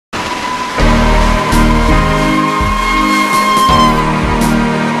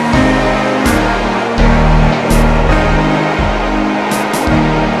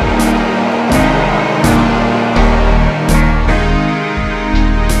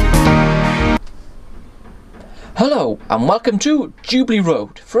Hello and welcome to Jubilee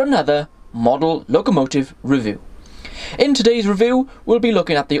Road for another model locomotive review. In today's review we'll be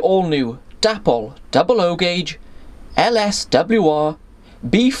looking at the all-new Dapol double-O gauge LSWR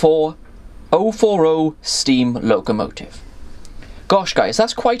B4 040 steam locomotive. Gosh guys,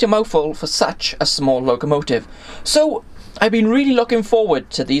 that's quite a mouthful for such a small locomotive. So I've been really looking forward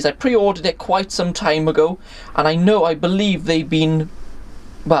to these. I pre-ordered it quite some time ago and I believe they've been,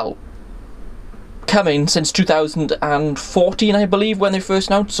 well, coming since 2014 I believe when they first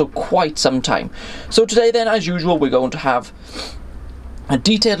announced, so quite some time. So today then, as usual, we're going to have a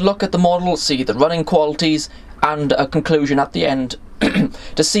detailed look at the model, see the running qualities and a conclusion at the end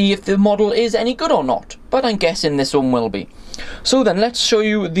to see if the model is any good or not, but I'm guessing this one will be. So then let's show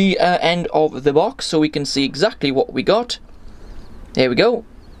you the end of the box so we can see exactly what we got. There we go,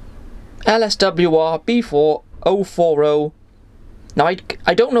 LSWR B4 040. Now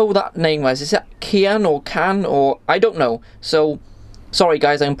I don't know what that name was. Is that Kian or Can or I don't know. So sorry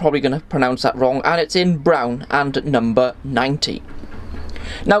guys, I'm probably going to pronounce that wrong. And it's in brown and number 90.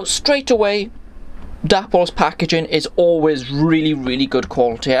 Now straight away, Dapol's packaging is always really good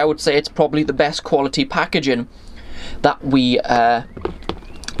quality. I would say it's probably the best quality packaging that we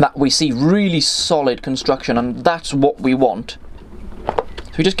see. Really solid construction, and that's what we want.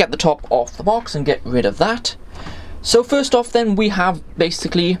 So we just get the top off the box and get rid of that. So first off then we have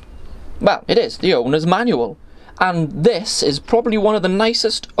basically, well, it is the owner's manual, and this is probably one of the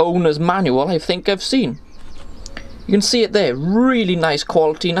nicest owner's manual I think I've seen. You can see it there, really nice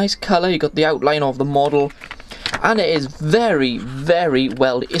quality, nice colour. You got the outline of the model and it is very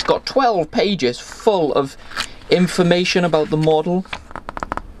well. It's got 12 pages full of information about the model.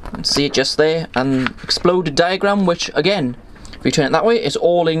 You can see it just there, and exploded diagram, which again, if you turn it that way, is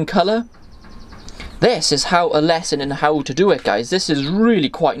all in colour. This is a lesson in how to do it, guys. This is really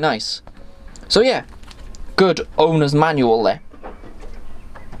quite nice. So yeah, good owner's manual there.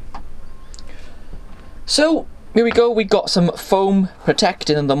 So here we go, we got some foam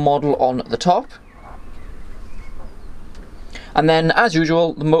protecting the model on the top. And then as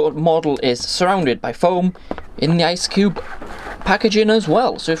usual, the model is surrounded by foam in the ice cube packaging as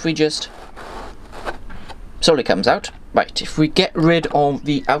well. So if we just, slowly comes out. Right, if we get rid of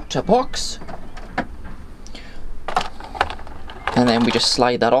the outer box, and then we just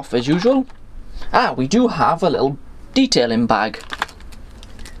slide that off as usual. We do have a little detailing bag.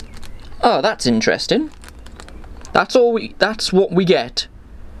 Oh, that's interesting. That's what we get.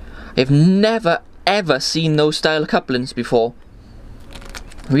 I've never ever seen those style of couplings before.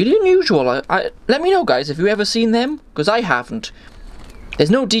 Really unusual. Let me know guys if you've ever seen them, because I haven't.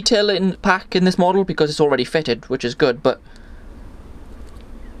 There's no detailing pack in this model because it's already fitted, which is good, but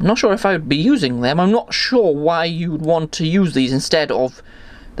I'm not sure if I would be using them. I'm not sure why you would want to use these instead of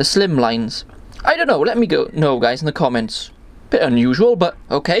the slim lines. I don't know, let me know guys in the comments. Bit unusual, but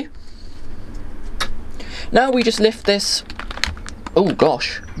okay. Now we just lift this. Oh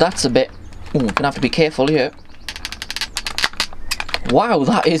gosh, that's a bit, gonna have to be careful here. Wow,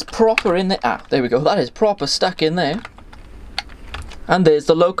 that is proper in there. There we go, that is proper stuck in there. And there's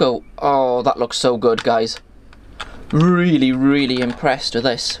the logo. Oh, that looks so good guys. Really impressed with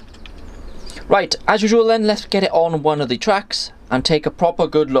this. Right, as usual then, let's get it on one of the tracks and take a proper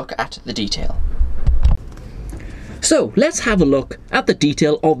good look at the detail. So let's have a look at the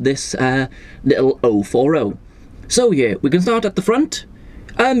detail of this little 040. So yeah, we can start at the front.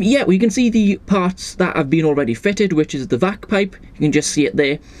 Yeah, we can see the parts that have been already fitted, which is the vac pipe, you can just see it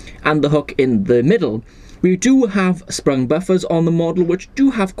there, and the hook in the middle. We do have sprung buffers on the model, which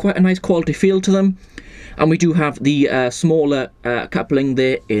do have quite a nice quality feel to them. And we do have the smaller coupling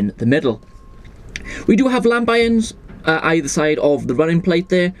there in the middle. We do have lamp irons either side of the running plate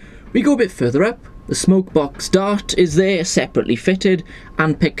there. We go a bit further up. The smoke box dart is there, separately fitted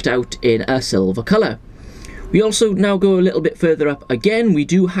and picked out in a silver colour. We also now go a little bit further up again. We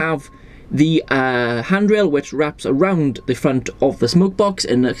do have the handrail, which wraps around the front of the smoke box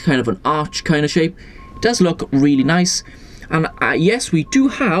in a kind of an arch kind of shape. It does look really nice. And yes, we do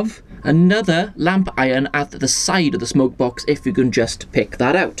have another lamp iron at the side of the smoke box if you can just pick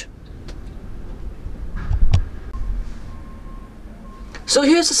that out. So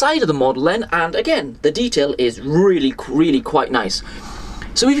here's the side of the model then, and again the detail is really quite nice.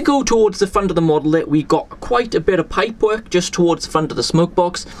 So if you go towards the front of the model there, we got quite a bit of pipe work just towards the front of the smoke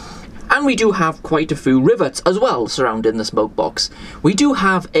box, and we do have quite a few rivets as well surrounding the smoke box. We do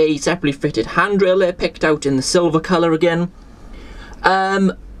have a separately fitted handrail there picked out in the silver colour again.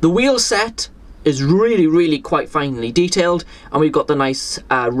 The wheel set is really quite finely detailed, and we've got the nice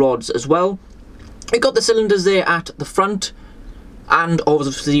rods as well. We've got the cylinders there at the front, and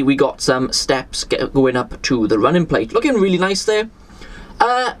obviously we got some steps going up to the running plate. Looking really nice there.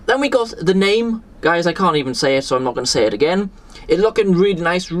 Then we got the name. Guys, I can't even say it, so I'm not going to say it again. It's looking really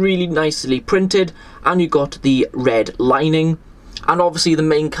nice, really nicely printed, and you got the red lining, and obviously the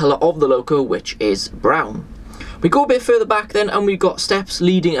main colour of the logo, which is brown. We go a bit further back then, and we got steps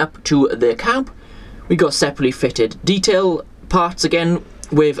leading up to the cab. We got separately fitted detail parts again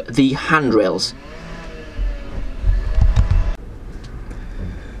with the handrails.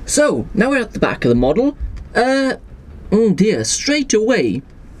 So, now we're at the back of the model. Oh dear, straight away,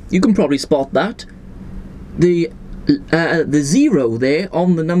 you can probably spot that. The 0 there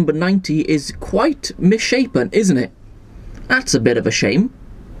on the number 90 is quite misshapen, isn't it? That's a bit of a shame.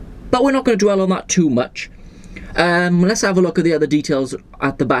 But we're not going to dwell on that too much. Let's have a look at the other details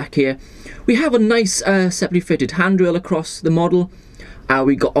at the back here. We have a nice separately fitted handrail across the model.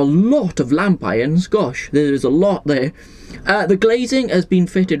 We got a lot of lamp irons. Gosh, there's a lot there. The glazing has been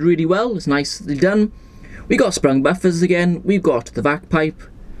fitted really well. It's nicely done. We got sprung buffers again. We've got the vac pipe,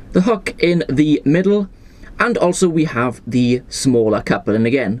 the hook in the middle, and also we have the smaller coupling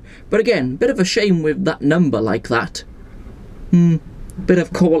again. But again, bit of a shame with that number like that. Bit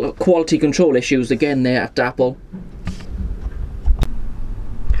of quality control issues again there at Dapol.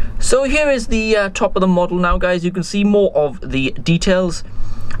 So here is the top of the model now, guys. You can see more of the details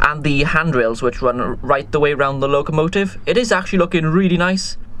and the handrails which run right the way around the locomotive. It is actually looking really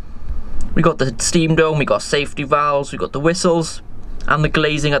nice. We got the steam dome, we got safety valves, we got the whistles, and the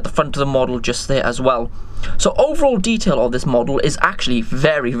glazing at the front of the model just there as well. So overall detail of this model is actually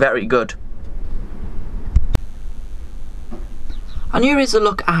very, very good. And here is a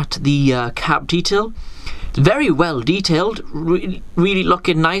look at the cab detail. It's very well detailed, really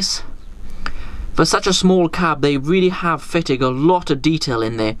looking nice. For such a small cab, they really have fitted a lot of detail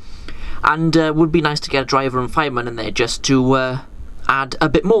in there, and would be nice to get a driver and fireman in there just to add a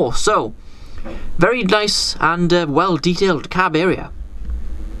bit more. So very nice and well detailed cab area.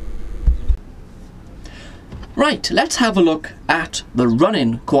 Right, let's have a look at the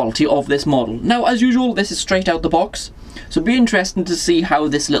running quality of this model. Now, as usual, this is straight out the box, so it'll be interesting to see how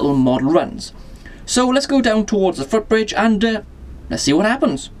this little model runs. So let's go down towards the footbridge and let's see what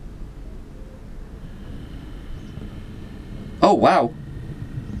happens. Oh wow,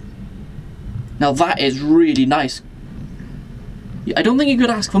 now that is really nice. I don't think you could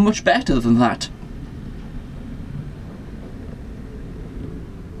ask for much better than that.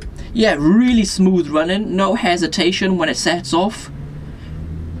 Yeah, really smooth running, no hesitation when it sets off.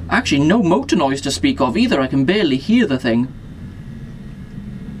 Actually, no motor noise to speak of either, I can barely hear the thing.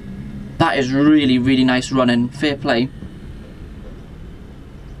 That is really, really nice running, fair play.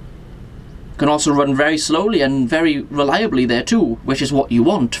 Can also run very slowly and very reliably there too, which is what you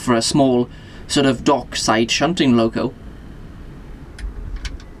want for a small sort of dockside shunting loco.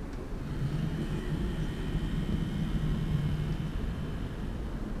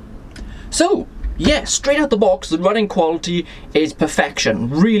 So, yeah, straight out the box, the running quality is perfection.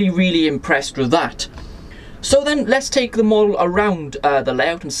 Really, really impressed with that. So then, let's take the model around the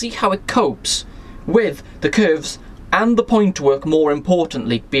layout and see how it copes with the curves and the point work, more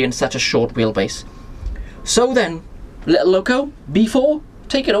importantly, being such a short wheelbase. So then, little loco, B4,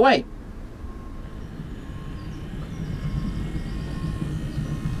 take it away.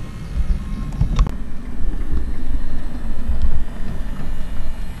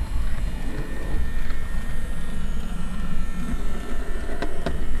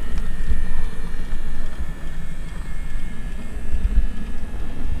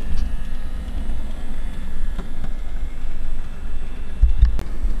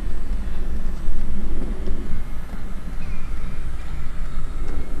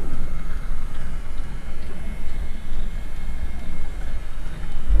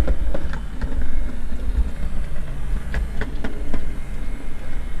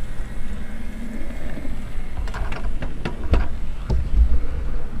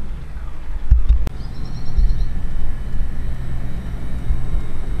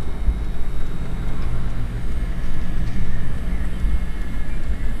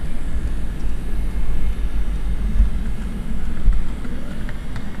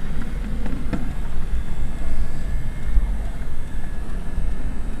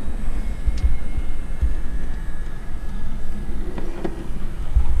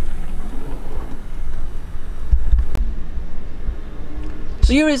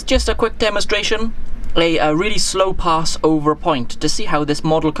 So here is just a quick demonstration, a really slow pass over a point to see how this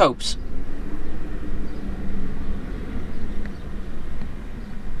model copes.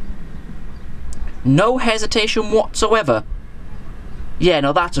 No hesitation whatsoever. Yeah,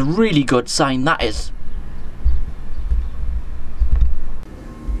 no, that's a really good sign, that is.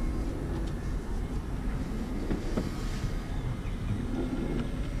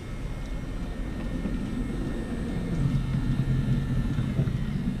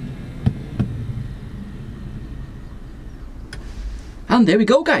 And there we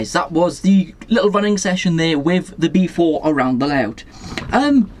go, guys. That was the little running session there with the B4 around the layout.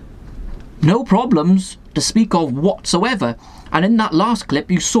 No problems to speak of whatsoever. And in that last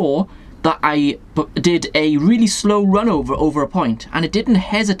clip, you saw that I did a really slow run over a point, and it didn't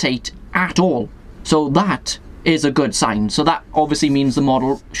hesitate at all. So that is a good sign. So that obviously means the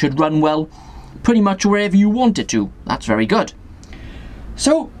model should run well pretty much wherever you want it to. That's very good.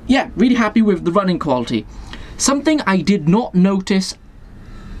 So yeah, really happy with the running quality. Something I did not notice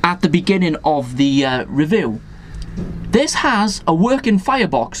at the beginning of the review. This has a working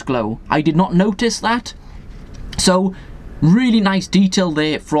firebox glow. I did not notice that. So really nice detail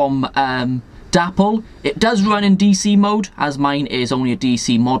there from Dapol. It does run in DC mode, as mine is only a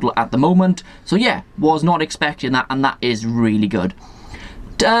DC model at the moment. So yeah, was not expecting that, and that is really good.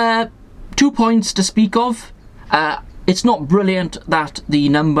 2 points to speak of. It's not brilliant that the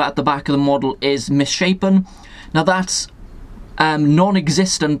number at the back of the model is misshapen. Now that's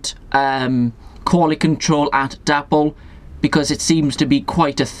non-existent quality control at Dapol, because it seems to be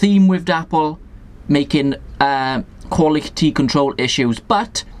quite a theme with Dapol, making quality control issues,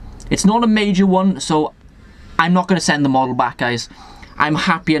 but it's not a major one, so I'm not going to send the model back, guys. I'm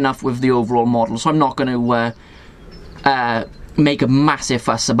happy enough with the overall model, so I'm not going to make a massive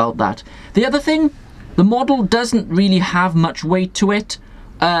fuss about that. The other thing, the model doesn't really have much weight to it,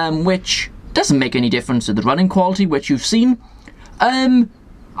 which doesn't make any difference to the running quality, which you've seen. And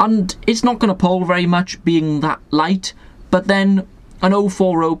it's not going to pull very much being that light, but then an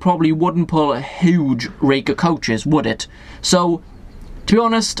 040 probably wouldn't pull a huge rake of coaches, would it? So, to be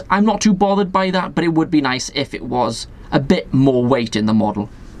honest, I'm not too bothered by that, but it would be nice if it was a bit more weight in the model.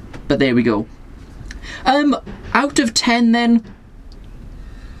 But there we go. Out of 10 then,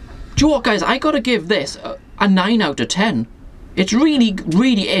 do you know what, guys, I gotta give this a 9 out of 10. It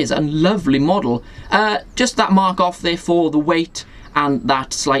really is a lovely model. Just that mark off there for the weight and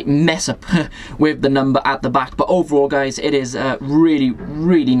that slight mess up with the number at the back, but overall, guys, it is a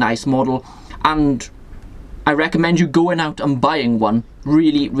really nice model, and I recommend you going out and buying one.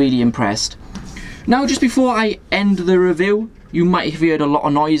 Really impressed. Now, just before I end the review, you might have heard a lot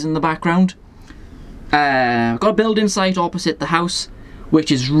of noise in the background. I've got a building site opposite the house,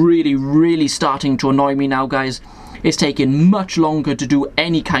 which is really starting to annoy me now, guys. It's taking much longer to do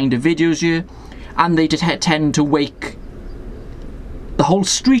any kind of videos here, and they tend to wake the whole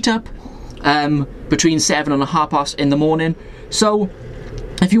street up between 7 and 30 in the morning. So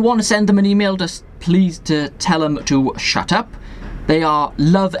if you want to send them an email, just please to tell them to shut up. They are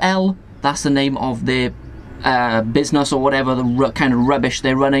Love L, that's the name of their business or whatever, the kind of rubbish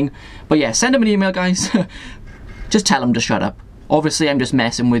they're running. But yeah, send them an email, guys. Just tell them to shut up. Obviously I'm just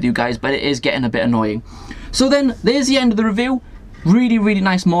messing with you guys, but it is getting a bit annoying. So then, there's the end of the review. Really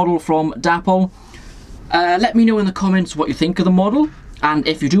nice model from Dapol. Let me know in the comments what you think of the model, and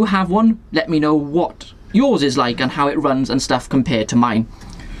if you do have one, let me know what yours is like and how it runs and stuff compared to mine.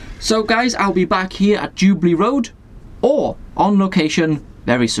 So guys, I'll be back here at Jubilee Road or on location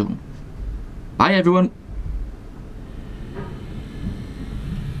very soon. Bye everyone.